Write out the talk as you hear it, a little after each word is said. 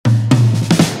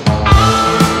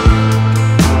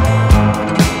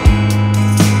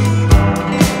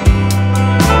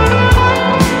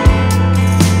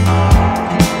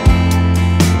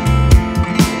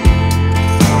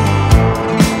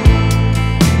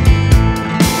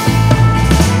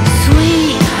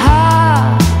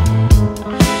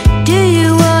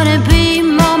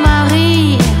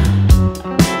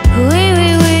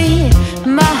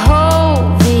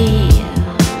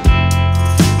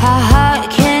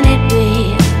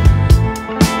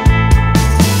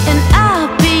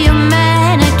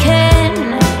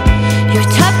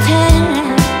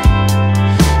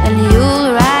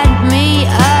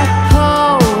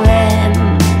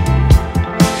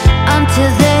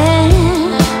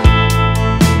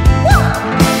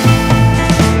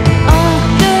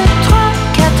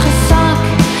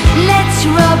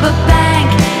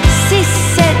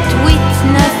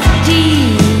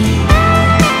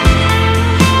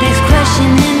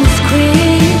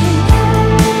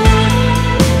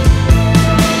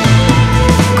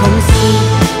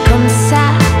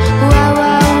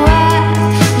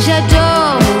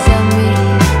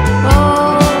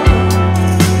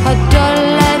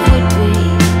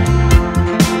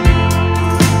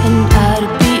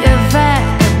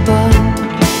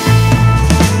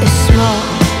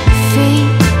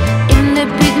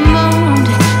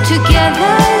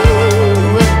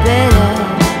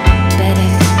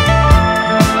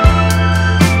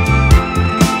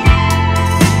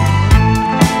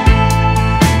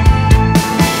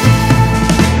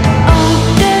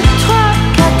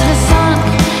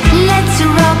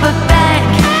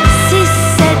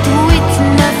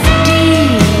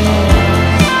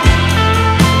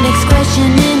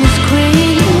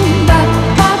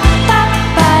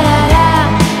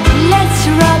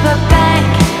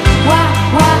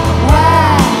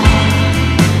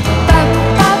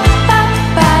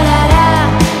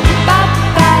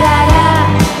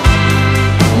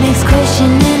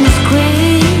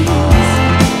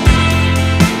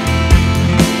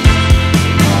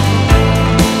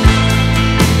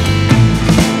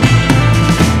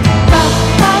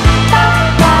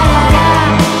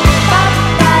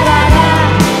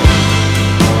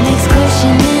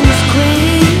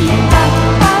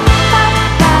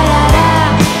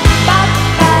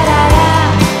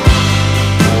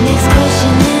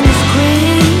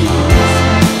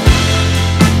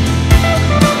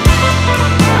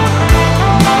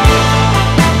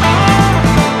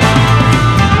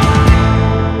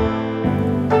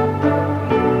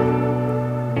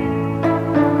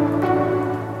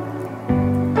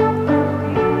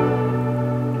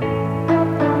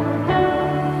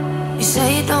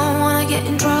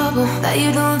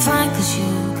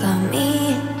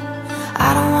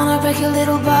your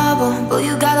little bubble, but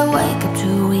you gotta wake up to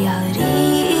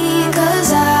reality.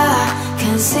 'Cause I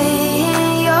can see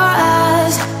in your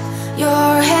eyes,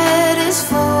 your head is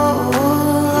full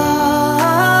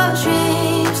of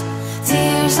dreams.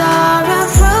 Tears are a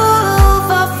proof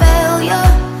of failure.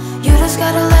 You just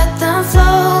gotta let them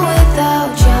flow without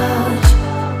judge.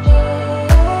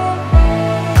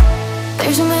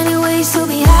 There's so many ways to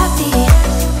be happy.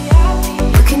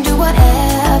 You can do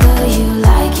whatever you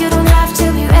like. You don't have to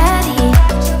be ready.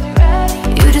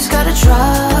 You just gotta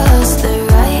trust the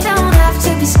right. Don't have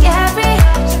to be scary.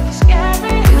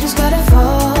 You just gotta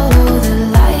follow the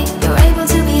light. You're able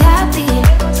to be happy.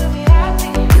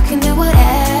 You can do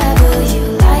whatever you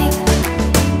like.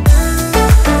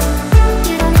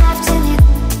 You don't have to be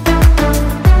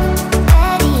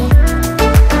ready.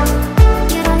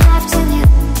 You don't have to be.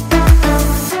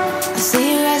 I see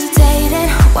you hesitating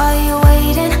while you're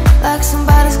waiting, like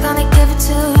somebody's gonna give it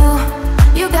to you.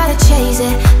 You gotta chase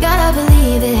it, gotta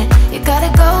believe it. You gotta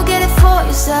go get it for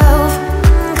yourself.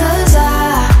 'Cause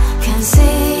I can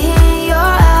see in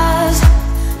your eyes,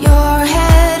 your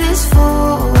head is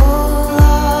full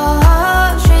of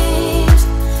dreams.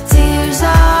 Tears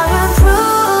are a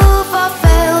proof of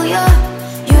failure.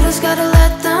 You just gotta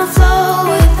let them flow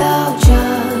without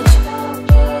judge.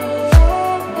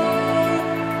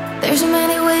 There's so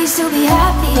many ways to be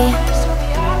happy.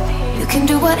 You can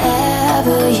do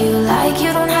whatever you like.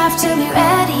 You don't have to be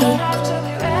ready.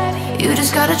 You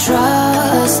just gotta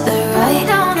trust the right.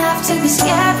 Don't have to be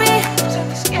scary.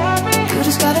 You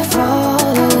just gotta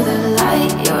follow the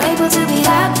light. You're able to be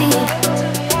happy.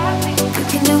 You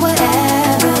can do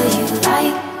whatever you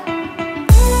like.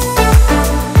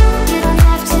 You don't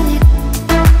have to be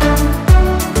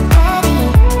ready.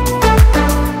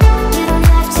 You don't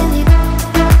have to be.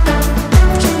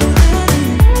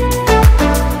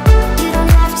 You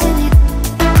don't have to be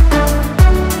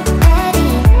ready.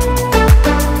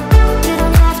 You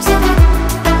don't have to be.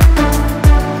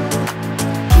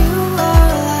 You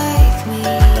are like me,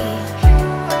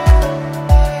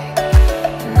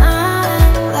 and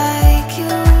I'm like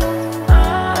you.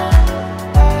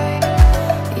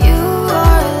 You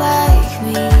are like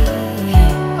me,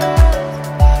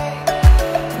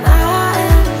 and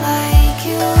I'm like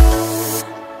you.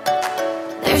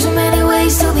 There's so many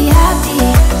ways to be happy.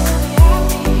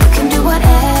 You can do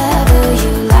whatever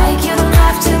you like. You don't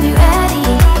have to be ready.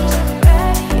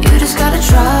 You just gotta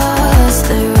trust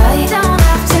the right. Don't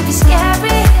have to be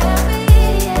scary.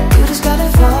 You just gotta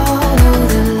follow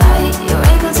the light. You're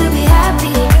able to be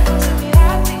happy.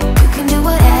 You can do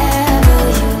whatever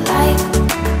you like.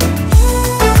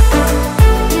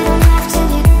 You don't have to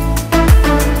be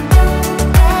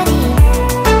ready.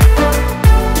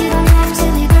 You don't have to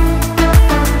be.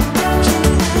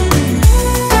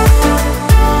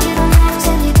 You don't have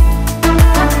to be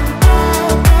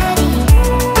ready.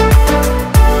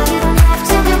 You don't have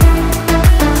to be.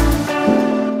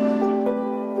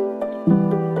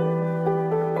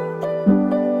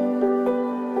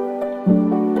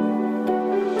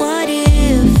 What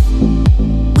if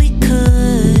we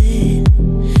could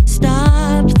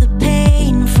stop the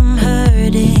pain from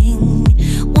hurting?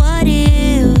 What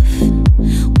if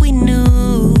we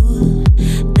knew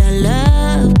that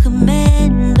love could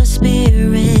mend the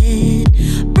spirit?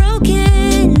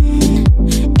 Broken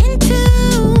into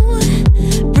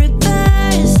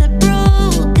reverse a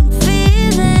broken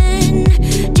feeling.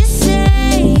 Just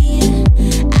say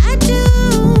I do,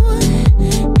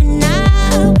 and I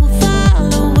will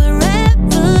follow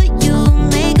wherever you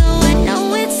may go. I know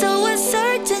it's so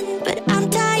uncertain, but I'm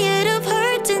tired of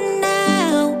hurting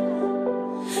now.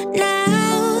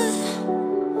 Now,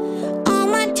 all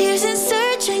my tears and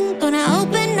searching, gonna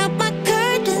open up my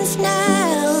curtains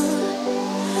now.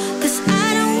 'Cause I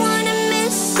don't wanna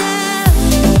miss out.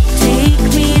 Take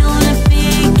me on a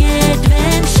big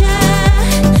adventure.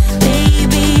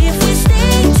 Baby, if we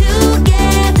stay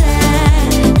together,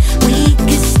 we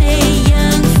could stay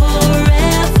young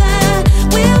forever.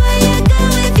 Where would you go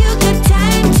if you could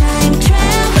time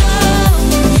travel?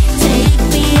 Take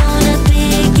me on a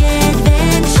big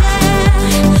adventure.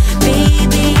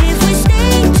 Baby, if we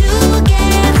stay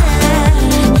together,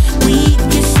 we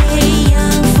could stay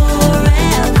young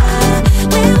forever.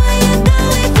 Where would you go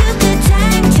if you could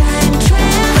time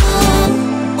travel?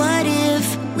 What if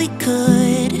we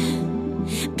could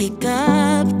pick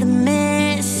up the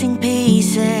missing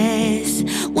pieces?